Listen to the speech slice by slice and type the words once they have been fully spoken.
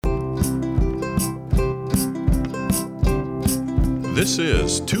This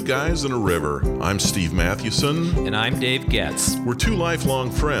is Two Guys in a River. I'm Steve Mathewson. And I'm Dave Getz. We're two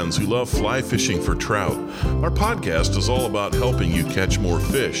lifelong friends who love fly fishing for trout. Our podcast is all about helping you catch more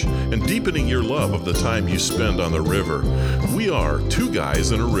fish and deepening your love of the time you spend on the river. We are Two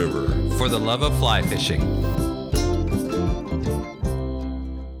Guys in a River. For the love of fly fishing.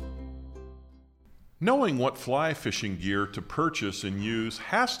 Knowing what fly fishing gear to purchase and use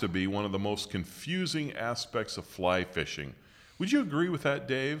has to be one of the most confusing aspects of fly fishing. Would you agree with that,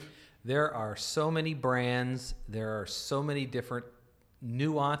 Dave? There are so many brands. There are so many different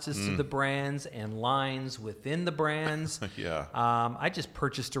nuances to the brands and lines within the brands. Yeah. I just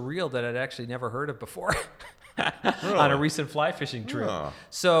purchased a reel that I'd actually never heard of before on a recent fly fishing trip. Huh.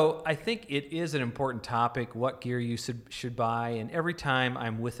 So I think it is an important topic, what gear you should buy. And every time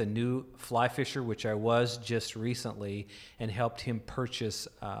I'm with a new fly fisher, which I was just recently, and helped him purchase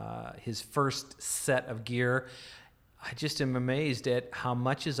his first set of gear, I just am amazed at how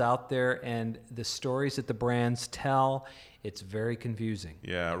much is out there and the stories that the brands tell. It's very confusing.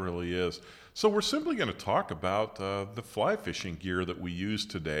 Yeah, it really is. So we're simply going to talk about the fly fishing gear that we use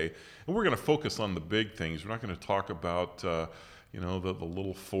today, and we're going to focus on the big things. We're not going to talk about the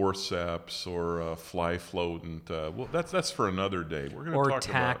little forceps or fly float, and well, that's for another day. We're going to talk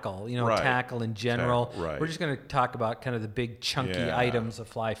tackle, about, right. Tackle in general. Right. We're just going to talk about kind of the big chunky items of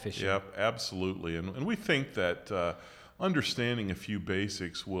fly fishing. Yep, absolutely. And we think that understanding a few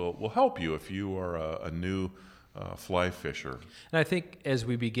basics will help you if you are a new fly fisher. And I think as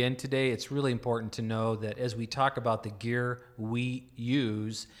we begin today, it's really important to know that as we talk about the gear we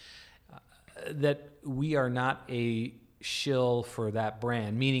use, that we are not a shill for that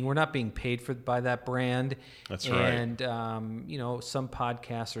brand, meaning we're not being paid for by that brand. That's right. And some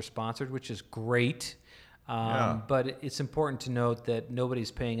podcasts are sponsored, which is great. But it's important to note that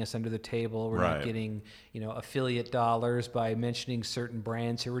nobody's paying us under the table. We're not getting, affiliate dollars by mentioning certain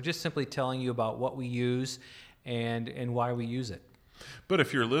brands here. We're just simply telling you about what we use and why we use it. But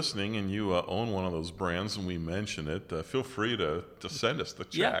if you're listening and you own one of those brands and we mention it, feel free to send us the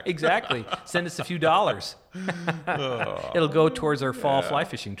check. Yeah, exactly. Send us a few dollars. It'll go towards our fall fly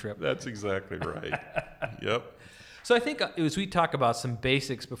fishing trip. That's exactly right. Yep. So I think as we talk about some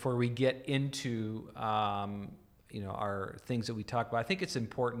basics before we get into our things that we talk about, I think it's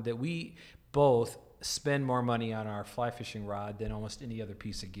important that we both spend more money on our fly fishing rod than almost any other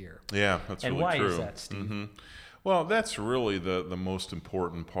piece of gear. Yeah, that's really true. And why is that, Steve? Mm-hmm. Well, that's really the most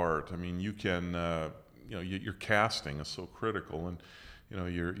important part. I mean, you can, your casting is so critical, and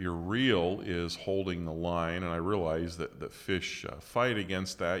your reel is holding the line. And I realize that fish fight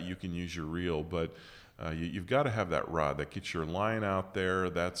against that. You can use your reel, but you've got to have that rod that gets your line out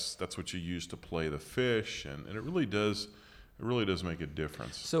there. That's what you use to play the fish, and it really does. It really does make a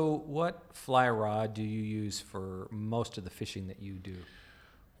difference. So, what fly rod do you use for most of the fishing that you do?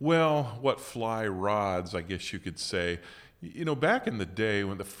 Well, what fly rods, I guess you could say. Back in the day,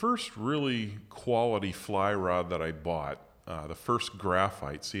 when the first really quality fly rod that I bought, the first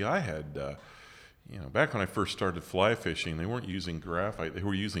graphite. See, I had, back when I first started fly fishing, they weren't using graphite; they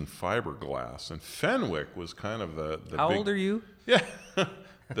were using fiberglass. And Fenwick was kind of the How big, old are you? Yeah,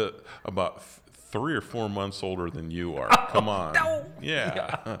 about 3 or 4 months older than you are. Come on. No.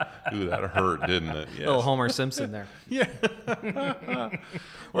 Yeah. Ooh, that hurt, didn't it? Yes. Little Homer Simpson there. Yeah.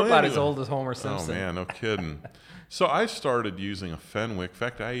 We're about as old as Homer Simpson. Oh, man, no kidding. So I started using a Fenwick. In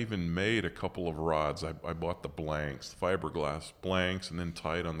fact, I even made a couple of rods. I bought the blanks, the fiberglass blanks, and then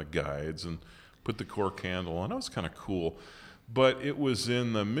tied on the guides and put the cork handle on. That was kind of cool. But it was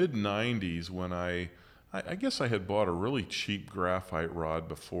in the mid-'90s when I guess I had bought a really cheap graphite rod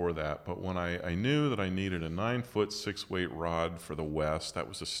before that, but when I knew that I needed a 9-foot 6-weight rod for the West, that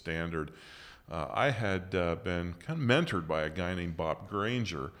was a standard. I had been kind of mentored by a guy named Bob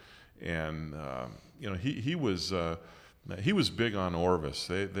Granger, and he was big on Orvis.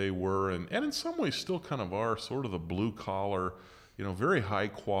 They were, and in some ways still kind of are, sort of the blue collar, very high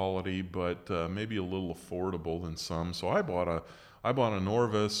quality, but maybe a little affordable than some. So I bought an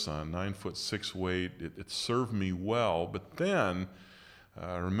Orvis, a 9-foot 6-weight. It served me well, but then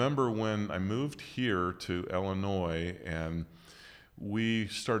I remember when I moved here to Illinois and we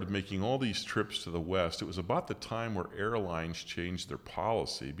started making all these trips to the West. It was about the time where airlines changed their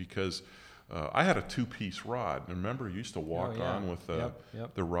policy because I had a 2-piece rod. Remember, you used to walk on with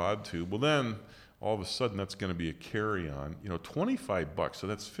the rod tube. Well, then all of a sudden that's going to be a carry-on. $25, so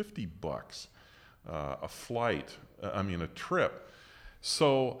that's $50 a flight. A trip.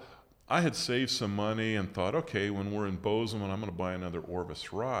 So I had saved some money and thought, okay, when we're in Bozeman, I'm going to buy another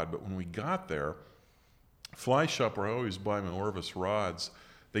Orvis rod. But when we got there, Fly Shop, where I always buy my Orvis rods,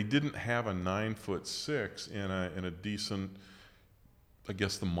 they didn't have a 9-foot 6 in a decent I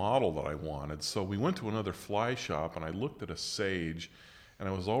guess, the model that I wanted. So we went to another fly shop, and I looked at a Sage, and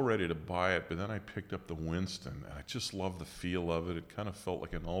I was all ready to buy it, but then I picked up the Winston, and I just loved the feel of it. It kind of felt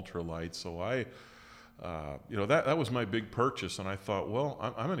like an ultralight. So that was my big purchase, and I thought, well,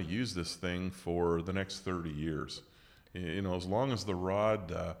 I'm going to use this thing for the next 30 years. As long as the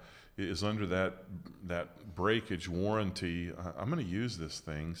rod is under that breakage warranty, I'm going to use this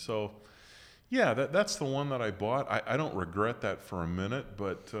thing. So, yeah, that's the one that I bought. I don't regret that for a minute,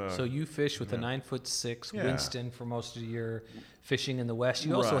 but... so you fish with a 9'6" Yeah. Winston for most of your fishing in the West.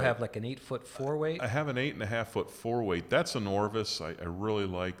 You also Right. have like an 8-foot 4-weight? I have an 8.5-foot 4-weight. That's an Orvis. I really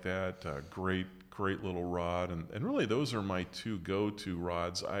like that. Great little rod. And really, those are my two go-to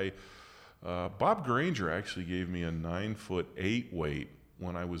rods. Bob Granger actually gave me a 9-foot 8-weight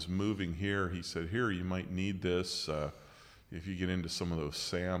when I was moving here. He said, here, you might need this if you get into some of those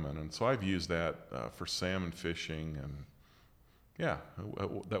salmon. And so I've used that for salmon fishing, and yeah,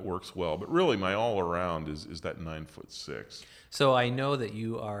 that works well. But really, my all-around is that 9'6". So I know that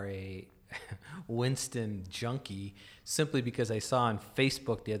you are a Winston junkie simply because I saw on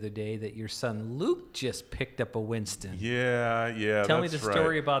Facebook the other day that your son Luke just picked up a Winston. Yeah. Tell me the that's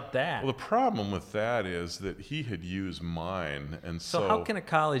story right. about that. Well, the problem with that is that he had used mine, and So how can a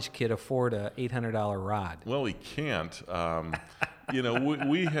college kid afford a $800 rod? Well, he can't.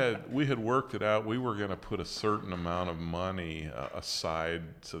 We had worked it out. We were going to put a certain amount of money aside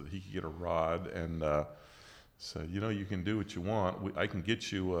so that he could get a rod, and said, you can do what you want. I can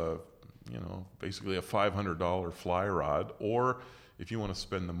get you basically a $500 fly rod, or if you want to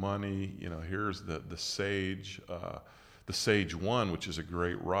spend the money, here's the Sage, the Sage 1, which is a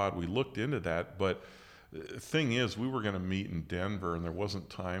great rod. We looked into that, but the thing is, we were going to meet in Denver, and there wasn't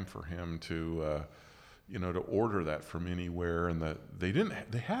time for him to order that from anywhere. And they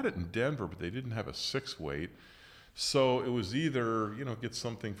had it in Denver, but they didn't have a 6-weight. So it was either, get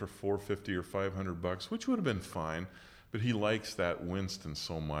something for $450 or $500, which would have been fine. But he likes that Winston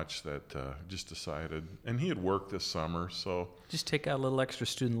so much that just decided, and he had worked this summer, so. Just take out a little extra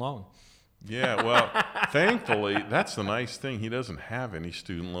student loan. Yeah, well, thankfully, that's the nice thing. He doesn't have any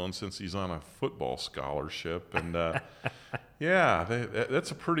student loans since he's on a football scholarship. And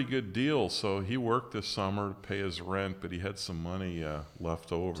that's a pretty good deal. So he worked this summer to pay his rent, but he had some money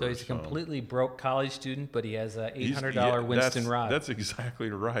left over. So he's a completely broke college student, but he has a $800 Winston rod. That's exactly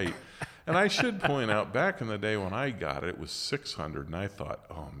right. And I should point out, back in the day when I got it, it was $600, and I thought,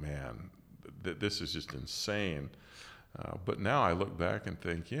 oh man, this is just insane. But now I look back and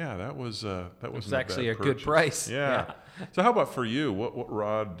think, yeah, that was actually a good price. Yeah. So how about for you? What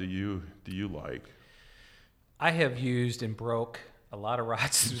rod do you like? I have used and broke a lot of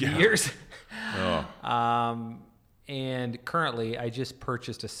rods through the years. And currently, I just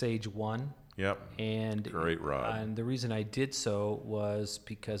purchased a Sage 1. Yep. And great rod. And the reason I did so was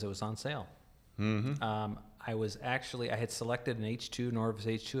because it was on sale. Mm-hmm. I had selected an H2, an Orvis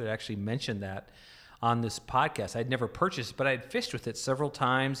H2. I actually mentioned that on this podcast. I'd never purchased it, but I'd fished with it several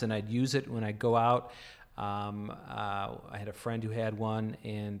times, and I'd use it when I'd go out. I had a friend who had one,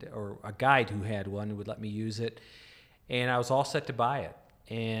 or a guide who had one, who would let me use it, and I was all set to buy it.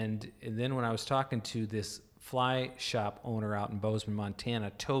 And then when I was talking to this fly shop owner out in Bozeman,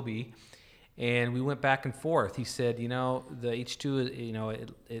 Montana, Toby, and we went back and forth. He said, the H2,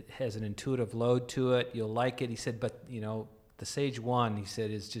 it has an intuitive load to it. You'll like it. He said, but, the Sage 1, he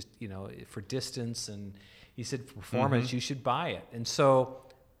said, is just, for distance. And he said, for performance, you should buy it. And so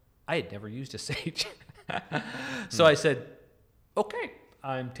I had never used a Sage. So I said, okay,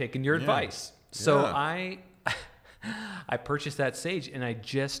 I'm taking your advice. So I purchased that Sage, and I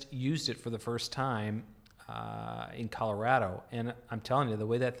just used it for the first time in Colorado. And I'm telling you, the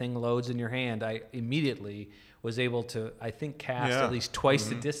way that thing loads in your hand, I immediately was able to, I think, cast at least twice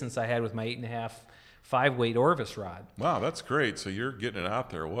the distance I had with my 8.5 5-weight Orvis rod. Wow, that's great. So you're getting it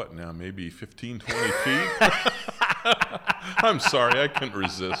out there, what now, maybe 15, 20 feet? I'm sorry, I couldn't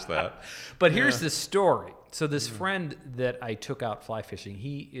resist that. But here's the story. So this friend that I took out fly fishing,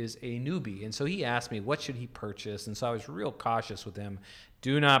 he is a newbie. And so he asked me, what should he purchase? And so I was real cautious with him.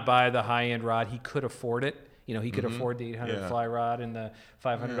 Do not buy the high-end rod. He could afford it. He could afford the 800 fly rod and the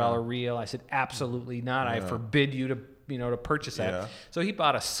 $500 reel. I said, absolutely not. I forbid you to purchase that. Yeah. So he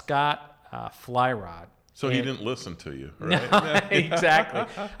bought a Scott fly rod. So he didn't listen to you, right? No, exactly.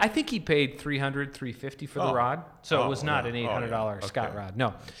 I think he paid $300, $350 for the rod. So it was not an $800 Scott rod.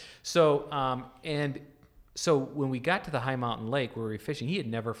 No. So, so when we got to the High Mountain Lake where we were fishing, he had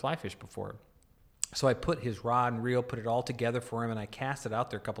never fly fished before. So I put his rod and reel, put it all together for him, and I cast it out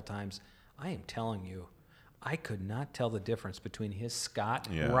there a couple times. I am telling you, I could not tell the difference between his Scott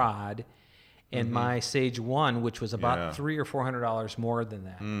rod and my Sage 1, which was about Yeah. $300 or $400 more than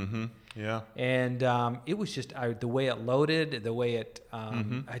that. Mm-hmm. Yeah. And it was just the way it loaded, the way it,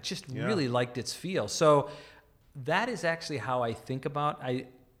 I just Yeah. really liked its feel. So that is actually how I think about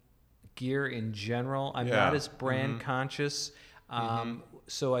gear in general. I'm Yeah. not as brand conscious.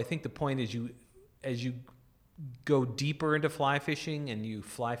 So I think the point is as you go deeper into fly fishing and you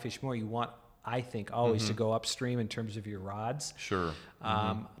fly fish more, you want, I think, always to go upstream in terms of your rods. Sure.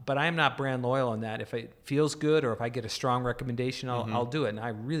 But I'm not brand loyal on that. If it feels good or if I get a strong recommendation, I'll do it. And I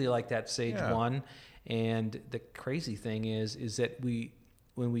really like that Sage Yeah. 1. And the crazy thing is that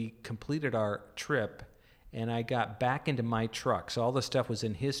when we completed our trip and I got back into my truck, so all the stuff was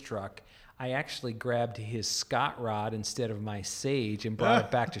in his truck, I actually grabbed his Scott rod instead of my Sage and brought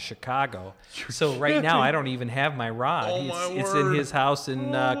it back to Chicago. So right now I don't even have my rod. Oh, my it's in word. his house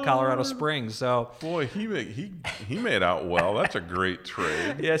in Colorado Springs. So Boy, he made out well. That's a great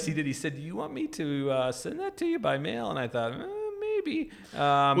trade. yes, he did. He said, "Do you want me to send that to you by mail?" And I thought, maybe.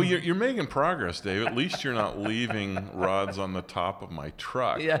 Well, you're making progress, Dave. At least you're not leaving rods on the top of my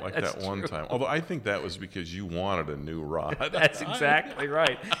truck Yeah, like that's that one true. time. Although I think that was because you wanted a new rod. That's exactly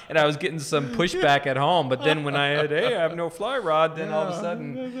right. And I was getting some pushback at home. But then when I had, I have no fly rod, then all of a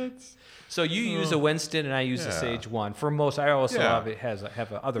sudden. So you use a Winston and I use a Yeah. Sage 1. For most, I also Yeah.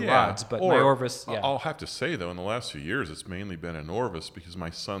 have other Yeah. rods, but Or, my Orvis, yeah. I'll have to say, though, in the last few years, it's mainly been an Orvis because my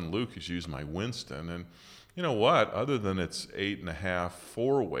son Luke has used my Winston. And you know what? Other than it's 8.5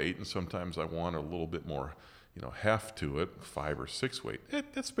 4 weight, and sometimes I want a little bit more, heft to it, 5 or 6 weight.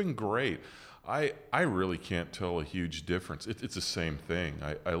 That's been great. I really can't tell a huge difference. It's the same thing.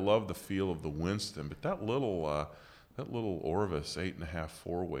 I love the feel of the Winston, but that little Orvis 8.5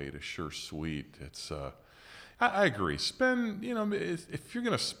 4 weight is sure sweet. It's I agree. Spend, if you're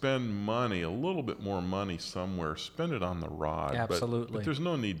going to spend money, a little bit more money somewhere, spend it on the rod. Absolutely. But there's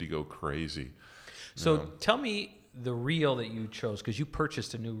no need to go crazy. So tell me the reel that you chose, because you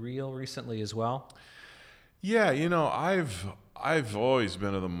purchased a new reel recently as well. Yeah, I've always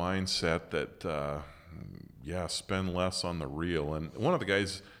been of the mindset that spend less on the reel. And one of the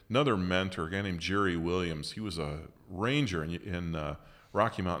guys, another mentor, a guy named Jerry Williams, he was a ranger in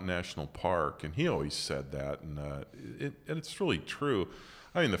Rocky Mountain National Park, and he always said that, and it's really true.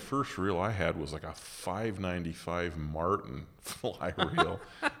 I mean, the first reel I had was like a $5.95 Martin fly reel,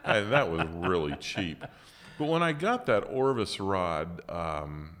 and that was really cheap. But when I got that Orvis rod,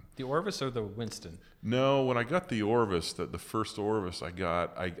 The Orvis or the Winston? no, when I got the Orvis, the first Orvis I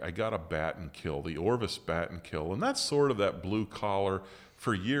got a bat and kill, the Orvis bat and kill, and that's sort of that blue collar.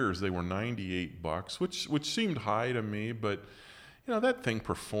 For years they were $98, which seemed high to me, but that thing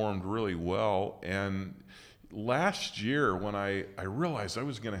performed really well. And last year when I realized I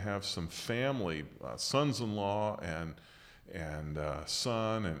was going to have some family, sons-in-law and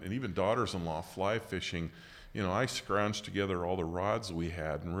son and even daughters-in-law fly fishing, I scrounged together all the rods we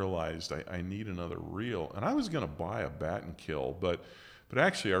had and realized I need another reel. And I was going to buy a bat and kill, but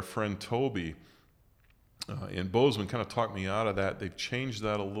actually our friend Toby in Bozeman kind of talked me out of that. They've changed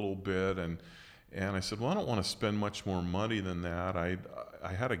that a little bit, and I said, well, I don't want to spend much more money than that. I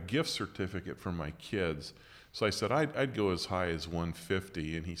had a gift certificate for my kids, so I said I'd go as high as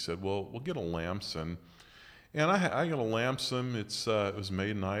 $150, and he said, well, we'll get a Lamson. And I got a Lamson. It was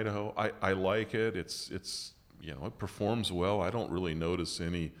made in Idaho. I like it. It's it performs well. I don't really notice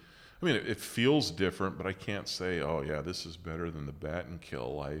any. I mean, it feels different, but I can't say, oh yeah, this is better than the bat and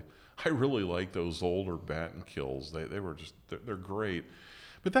kill. I really like those older bat and kills. They're great.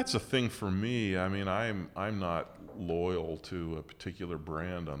 But that's the thing for me. I mean, I'm not loyal to a particular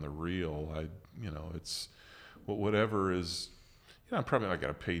brand on the reel. It's whatever is. I'm probably not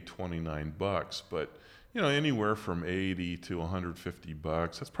going to pay $29, but anywhere from $80 to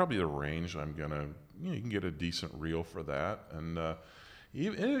 $150. That's probably the range I'm gonna. You can get a decent reel for that, and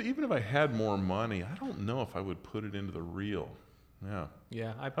even if I had more money, I don't know if I would put it into the reel. Yeah.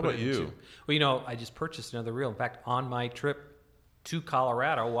 Yeah, I How put about it you? into. Well, I just purchased another reel. In fact, on my trip to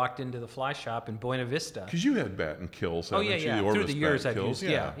Colorado, walked into the fly shop in Buena Vista. Because you had bat and kills, haven't you? The Through Orvis the years bat I've kills.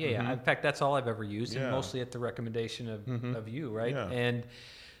 used. Yeah. In fact, that's all I've ever used, and Yeah. mostly at the recommendation of you, right? Yeah. And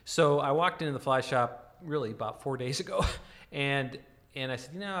so I walked into the fly shop really about 4 days ago, and I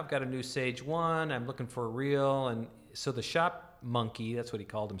said, I've got a new Sage 1. I'm looking for a reel, and so the shop monkey, that's what he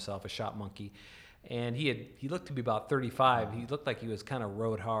called himself, a shop monkey. And he looked to be about 35. He looked like he was kind of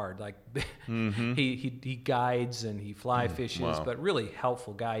rode hard. Like he guides and he fly fishes, Wow. but really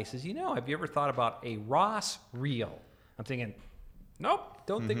helpful guy. He says, have you ever thought about a Ross reel? I'm thinking, nope,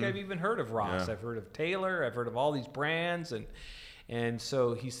 don't think I've even heard of Ross. Yeah. I've heard of Taylor. I've heard of all these brands, And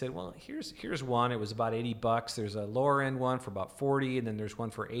so he said, well, here's one. It was about $80. There's a lower end one for about 40, and then there's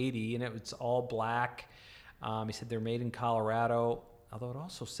one for 80, and it's all black. He said they're made in Colorado, although it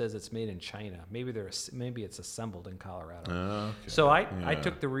also says it's made in China. Maybe it's assembled in Colorado. Okay. So I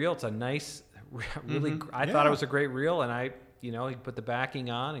took the reel. It's a nice, really. I thought it was a great reel, and he put the backing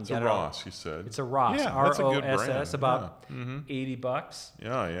on and it's a Ross. You said it's a Ross. Yeah, that's a good brand. ROSS. About $80.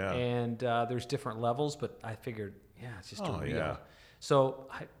 Yeah. And there's different levels, but I figured, it's just a reel. Yeah. So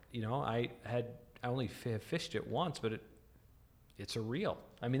I only fished it once, but it's a reel.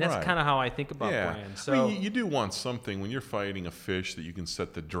 I mean, that's kind of how I think about brands. So you do want something when you're fighting a fish that you can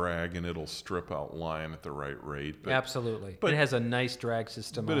set the drag and it'll strip out line at the right rate. But, absolutely. But it has a nice drag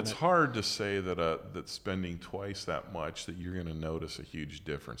system on it. But it's hard to say that spending twice that much that you're going to notice a huge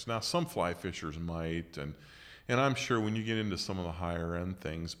difference. Now, some fly fishers might, and I'm sure when you get into some of the higher end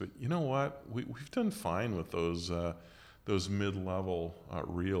things, but you know what? We've done fine with those mid-level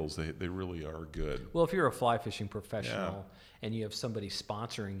reels. They really are good. Well, if you're a fly fishing professional and you have somebody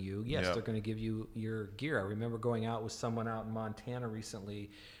sponsoring you, they're going to give you your gear. I remember going out with someone out in Montana recently,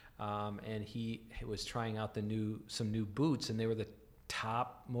 and he was trying out some new boots, and they were the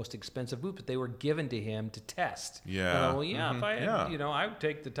top, most expensive boot, but they were given to him to test. Yeah. If I had, I would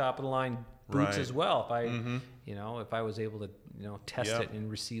take the top of the line boots as well if if I was able to test it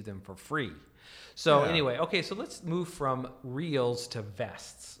and receive them for free. So anyway, okay, so let's move from reels to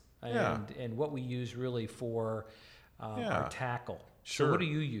vests and what we use really for our tackle. Sure. So what do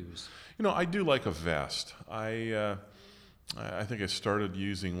you use? I do like a vest. I think I started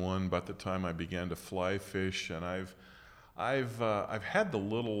using one by the time I began to fly fish, and I've had the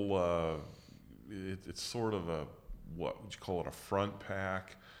little it's sort of a, what would you call it, a front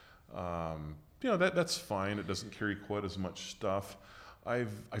pack. That's fine. It doesn't carry quite as much stuff.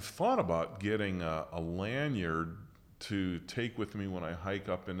 I've thought about getting a lanyard to take with me when I hike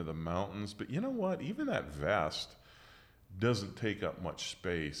up into the mountains, but you know what? Even that vest doesn't take up much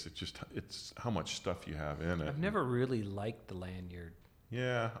space. It's how much stuff you have in it. I've never really liked the lanyard.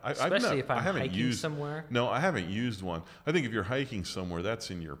 Yeah, especially if I'm hiking somewhere. No, I haven't used one. I think if you're hiking somewhere,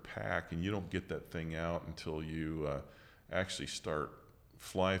 that's in your pack, and you don't get that thing out until you actually start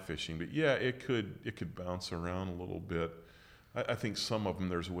fly fishing. But yeah, it could bounce around a little bit. I think some of them,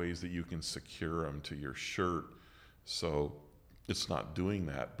 there's ways that you can secure them to your shirt, so it's not doing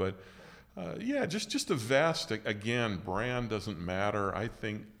that. But just a vest. Again, brand doesn't matter. I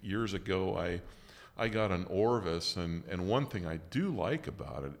think years ago I got an Orvis, and one thing I do like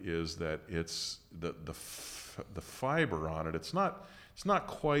about it is that it's the fiber on it. It's not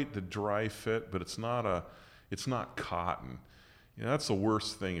quite the dry fit, but it's not cotton. That's the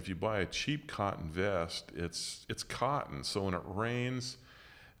worst thing. If you buy a cheap cotton vest, it's cotton. So when it rains,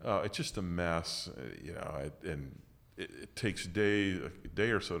 it's just a mess. And it takes a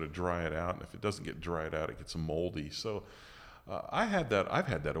day or so to dry it out. And if it doesn't get dried out, it gets moldy. So I've had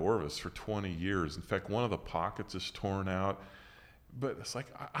that Orvis for 20 years. In fact, one of the pockets is torn out. But it's like,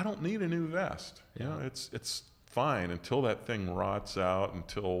 I don't need a new vest. It's fine until that thing rots out,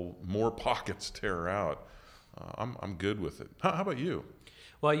 until more pockets tear out. I'm good with it. How about you?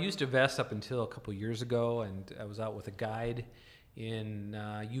 Well, I used a vest up until a couple years ago, and I was out with a guide in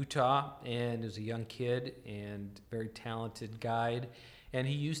Utah, and it was a young kid and very talented guide, and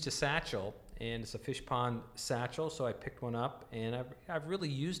he used a satchel, and it's a fish pond satchel, so I picked one up, and I've really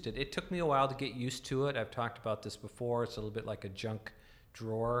used it. It took me a while to get used to it. I've talked about this before. It's a little bit like a junk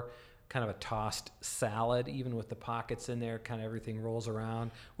drawer, kind of a tossed salad, even with the pockets in there, kind of everything rolls around,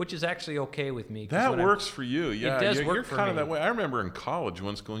 which is actually okay with me. That works for you. Yeah, it does work you're for kind me. of that way. I remember in college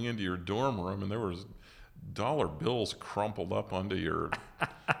once going into your dorm room, and there was dollar bills crumpled up onto your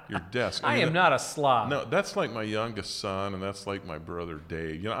desk. I am not a slob. No, that's like my youngest son, and that's like my brother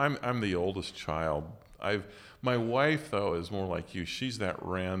Dave. I'm the oldest child. My wife though is more like you. She's that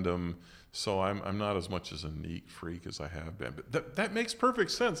random. So I'm not as much as a neat freak as I have been. But that makes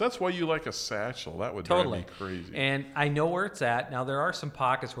perfect sense. That's why you like a satchel. That would drive me crazy. And I know where it's at. Now, there are some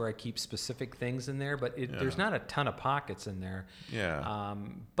pockets where I keep specific things in there, but there's not a ton of pockets in there. Yeah.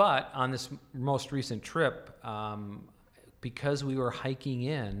 But on this most recent trip, because we were hiking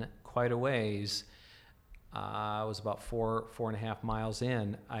in quite a ways, I was about 4.5 miles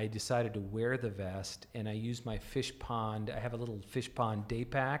in. I decided to wear the vest, and I used my fish pond. I have a little fish pond day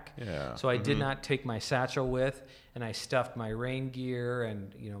pack. Yeah. So I did not take my satchel with, and I stuffed my rain gear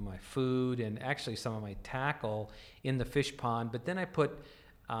and my food and actually some of my tackle in the fish pond. But then I put,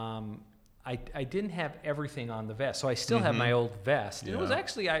 I didn't have everything on the vest, so I still have my old vest. Yeah. And it was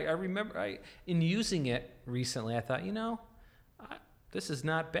actually I remember in using it recently, I thought this is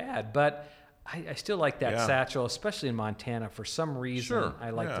not bad, but I still like that Yeah. satchel, especially in Montana. For some reason, Sure, I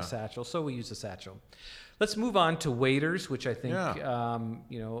like yeah. the satchel, so we use the satchel. Let's move on to waders, which I think, Yeah.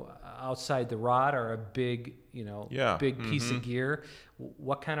 outside the rod are a big, Yeah, big piece of gear.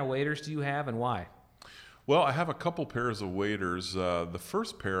 What kind of waders do you have and why? Well, I have a couple pairs of waders. The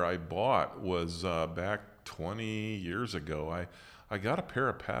first pair I bought was back 20 years ago. I got a pair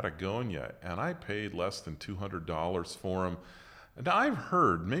of Patagonia, and I paid less than $200 for them. Now, I've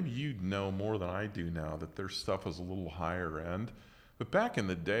heard, maybe you know more than I do now, that their stuff is a little higher end. But back in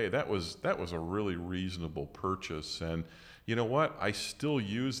the day, that was a really reasonable purchase. And you know what? I still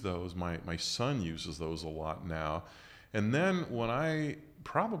use those. My son uses those a lot now. And then when I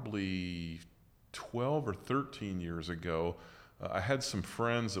probably 12 or 13 years ago, I had some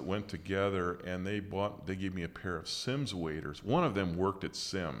friends that went together and they gave me a pair of Simms waders. One of them worked at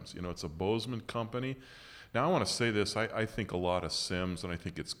Simms. It's a Bozeman company. Now, I want to say this. I think a lot of Simms, and I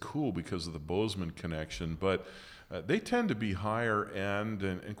think it's cool because of the Bozeman connection, but they tend to be higher end,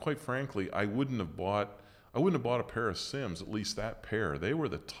 and quite frankly, I wouldn't have bought a pair of Simms, at least that pair. They were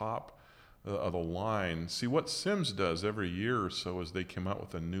the top of the line. See, what Simms does every year or so is they come out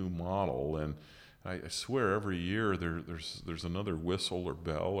with a new model, and I swear every year there's another whistle or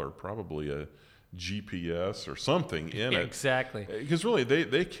bell or probably a GPS or something in it. Exactly. Because really,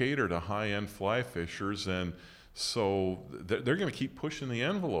 they cater to high-end fly fishers, and so they're going to keep pushing the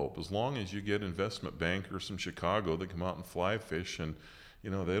envelope as long as you get investment bankers from Chicago that come out and fly fish, and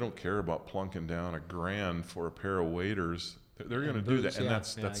they don't care about plunking down $1,000 for a pair of waders. They're going to do that, and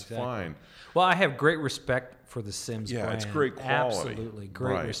that's exactly. fine. Well, I have great respect for the Simms brand. It's great quality. Absolutely,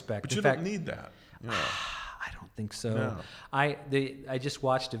 great Right. respect. But In you fact, don't need that. Yeah. I don't think so. No. I just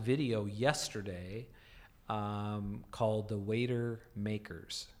watched a video yesterday called "The Wader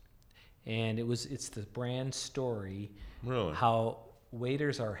Makers," and it's the brand story. Really? How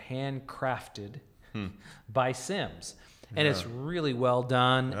waders are handcrafted by Simms. And it's really well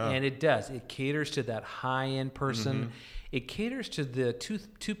done, and it caters to that high-end person. It caters to the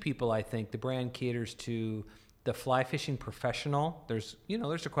two people, I think. The brand caters to the fly fishing professional. There's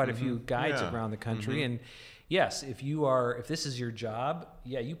quite a few guides around the country, and yes, if this is your job,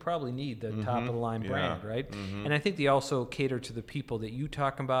 you probably need the top of the line brand, right? And I think they also cater to the people that you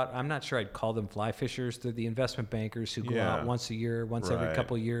talk about. I'm not sure I'd call them fly fishers. They're the investment bankers who go out once a year, every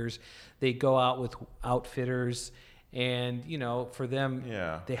couple of years. They go out with outfitters. And for them,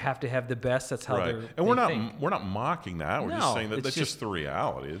 they have to have the best. That's how they're. And we're not mocking that. We're just saying that that's just the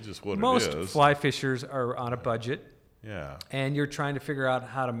reality. It's just what it is. Most fly fishers are on a budget. Yeah. And you're trying to figure out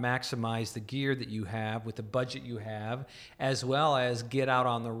how to maximize the gear that you have with the budget you have, as well as get out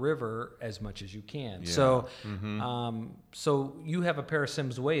on the river as much as you can. Yeah. So, so you have a pair of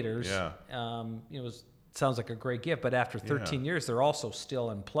Simms waders. Yeah. It sounds like a great gift, but after 13 years, they're also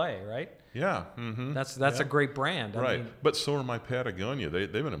still in play, right? Yeah. That's a great brand. Right. I mean, but so are my Patagonia.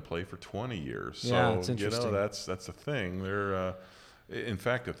 They've been in play for 20 years. So, yeah, it's interesting. that's the thing. They're, in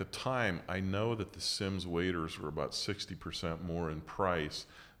fact, at the time, I know that the Simms waders were about 60% more in price.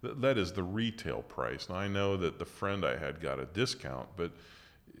 That is the retail price. Now, I know that the friend I had got a discount, but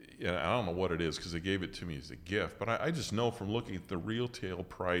I don't know what it is because they gave it to me as a gift. But I just know from looking at the retail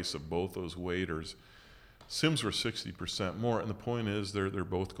price of both those waders, Simms were 60% more, and the point is they're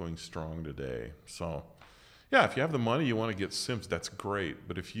both going strong today. So, if you have the money, you want to get Simms, that's great.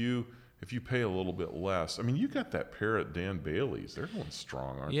 But if you pay a little bit less, I mean, you got that pair at Dan Bailey's. They're going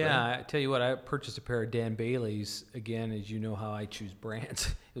strong, aren't they? Yeah, I tell you what, I purchased a pair of Dan Bailey's. Again, as you know how I choose brands.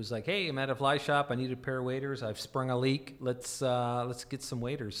 It was like, hey, I'm at a fly shop. I need a pair of waders. I've sprung a leak. Let's get some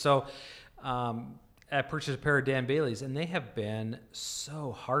waders. So I purchased a pair of Dan Bailey's, and they have been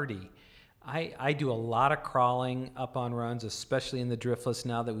so hardy. I do a lot of crawling up on runs, especially in the driftless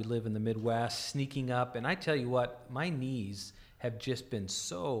now that we live in the Midwest, sneaking up. And I tell you what, my knees have just been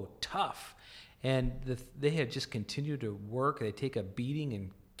so tough. And they have just continued to work. They take a beating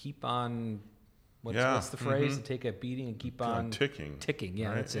and keep on, what's the phrase? They take a beating and keep on ticking. Ticking, yeah,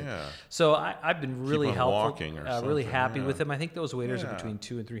 right? That's it. Yeah. So I've been really on helpful, walking or really something, happy yeah. with them. I think those waders are Yeah. between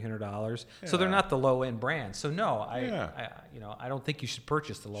 $200 and $300. So they're Yeah. not the low end brand. So no, Yeah. I don't think you should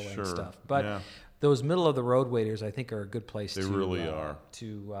purchase the low end Sure. stuff. But Yeah. those middle of the road waders, I think, are a good place. They to really are.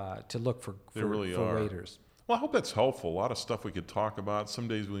 to look for They really are. waders. Well, I hope that's helpful. A lot of stuff we could talk about. Some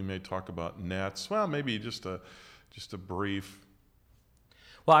days we may talk about nets. Well, maybe just a brief.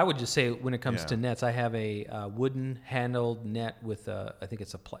 Well, I would just say when it comes Yeah. to nets, I have a wooden handled net with I think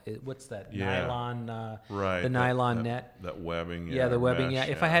it's what's that Yeah. nylon? Right. The nylon that, net. That webbing. Yeah, the webbing. mesh,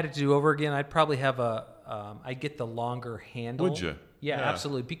 If I had it to do over again, I'd probably have I'd get the longer handle. Would you? Yeah,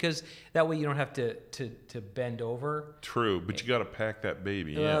 absolutely. Because that way you don't have to bend over. True, but you got to pack that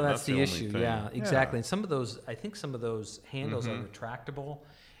baby in. Well, that's the only issue. thing. Yeah, exactly. And some of those, I think some of those handles are retractable.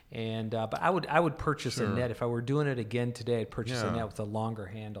 And but I would purchase a net if I were doing it again today. I'd purchase a net with a longer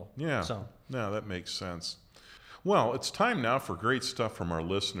handle. Yeah. So No, that makes sense. Well, it's time now for great stuff from our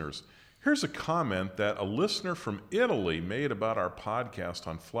listeners. Here's a comment that a listener from Italy made about our podcast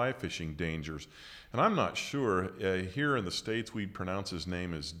on fly fishing dangers. And I'm not sure. Here in the States, we pronounce his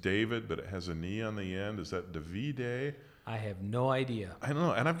name as David, but it has an E on the end. Is that Davide? I have no idea. I don't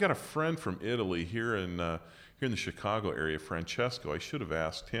know. And I've got a friend from Italy here in the Chicago area, Francesco. I should have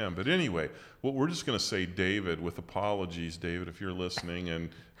asked him. But anyway, well, we're just going to say David with apologies, David, if you're listening. And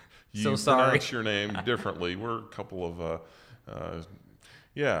you So sorry. pronounce your name differently. We're a couple of...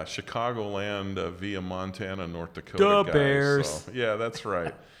 Chicagoland via Montana, North Dakota guys. Bears. So, yeah, that's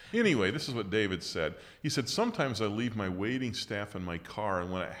right. Anyway, this is what David said. He said, sometimes I leave my waiting staff in my car,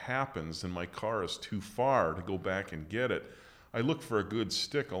 and when it happens and my car is too far to go back and get it, I look for a good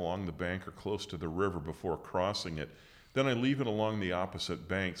stick along the bank or close to the river before crossing it. Then I leave it along the opposite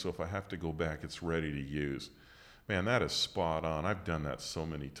bank, so if I have to go back, it's ready to use. Man, that is spot on. I've done that so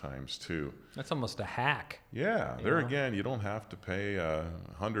many times, too. That's almost a hack. Yeah, again, you don't have to pay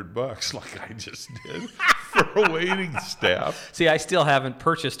 $100 like I just did for a waiting staff. See, I still haven't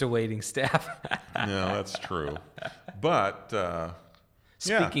purchased a waiting staff. No, that's true. But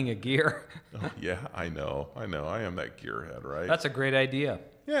Speaking of gear, oh, yeah, I know. I am that gearhead, right? that's a great idea.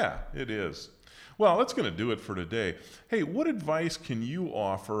 Yeah, it is. Well, that's going to do it for today. Hey, what advice can you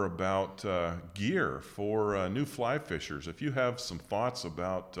offer about gear for new fly fishers? If you have some thoughts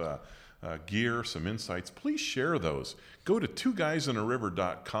about gear, some insights, please share those. Go to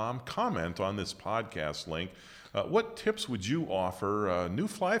twoguysinaRiver.com, comment on this podcast link. What tips would you offer new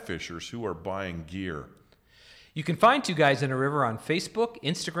fly fishers who are buying gear? You can find Two Guys in a River on Facebook,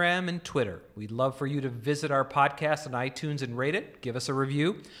 Instagram, and Twitter. We'd love for you to visit our podcast on iTunes and rate it. Give us a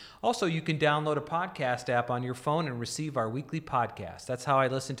review. Also, you can download a podcast app on your phone and receive our weekly podcast. That's how I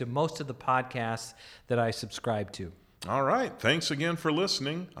listen to most of the podcasts that I subscribe to. All right. Thanks again for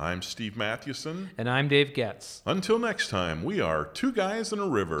listening. I'm Steve Mathewson. And I'm Dave Getz. Until next time, we are Two Guys in a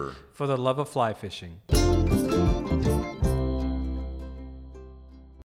River. For the love of fly fishing.